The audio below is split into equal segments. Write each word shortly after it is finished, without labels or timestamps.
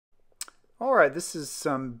Alright, this is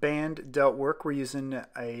some band delt work. We're using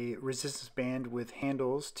a resistance band with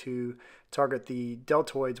handles to target the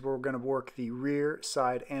deltoids. We're going to work the rear,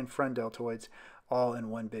 side, and front deltoids all in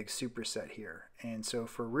one big superset here. And so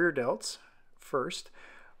for rear delts, first,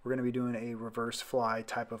 we're going to be doing a reverse fly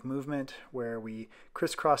type of movement where we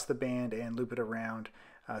crisscross the band and loop it around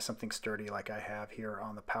something sturdy like I have here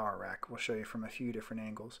on the power rack. We'll show you from a few different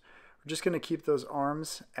angles. We're just going to keep those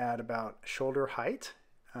arms at about shoulder height.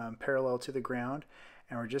 Parallel to the ground,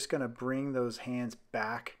 and we're just going to bring those hands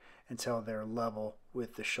back until they're level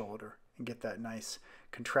with the shoulder and get that nice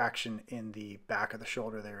contraction in the back of the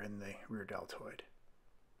shoulder there in the rear deltoid.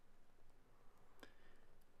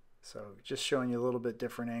 So just showing you a little bit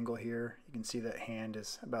different angle here. You can see that hand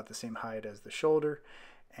is about the same height as the shoulder,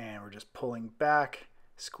 and we're just pulling back,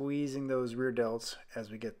 squeezing those rear delts as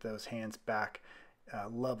we get those hands back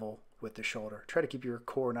level with the shoulder. Try to keep your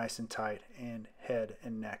core nice and tight and head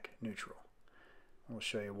and neck neutral. We'll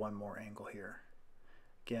show you one more angle here.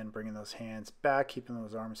 Again, bringing those hands back, keeping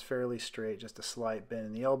those arms fairly straight, just a slight bend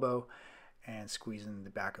in the elbow, and squeezing the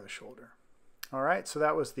back of the shoulder. All right, so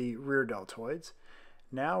that was the rear deltoids.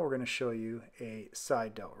 Now we're going to show you a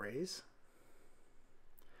side delt raise.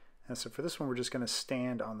 And so for this one, we're just going to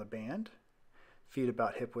stand on the band, feet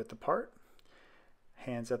about hip width apart,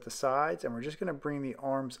 hands at the sides, and we're just going to bring the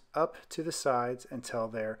arms up to the sides until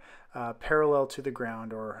they're parallel to the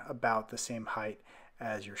ground or about the same height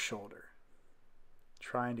as your shoulder.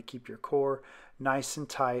 Trying to keep your core nice and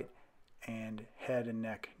tight and head and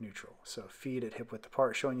neck neutral. So feet at hip width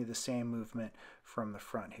apart, showing you the same movement from the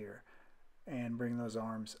front here. And bring those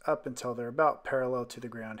arms up until they're about parallel to the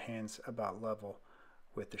ground, hands about level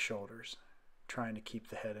with the shoulders. Trying to keep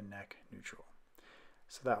the head and neck neutral.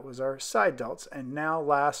 So that was our side delts, and now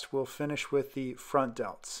last we'll finish with the front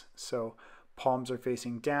delts. So palms are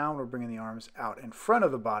facing down, we're bringing the arms out in front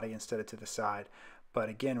of the body instead of to the side, but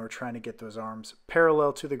again we're trying to get those arms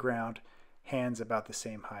parallel to the ground, hands about the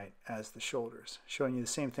same height as the shoulders. Showing you the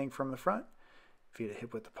same thing from the front, feet at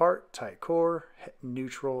hip width apart, tight core,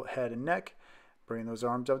 neutral head and neck, bringing those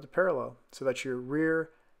arms up to parallel. So that's your rear,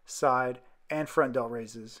 side, and front delt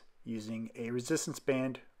raises using a resistance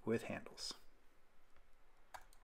band with handles.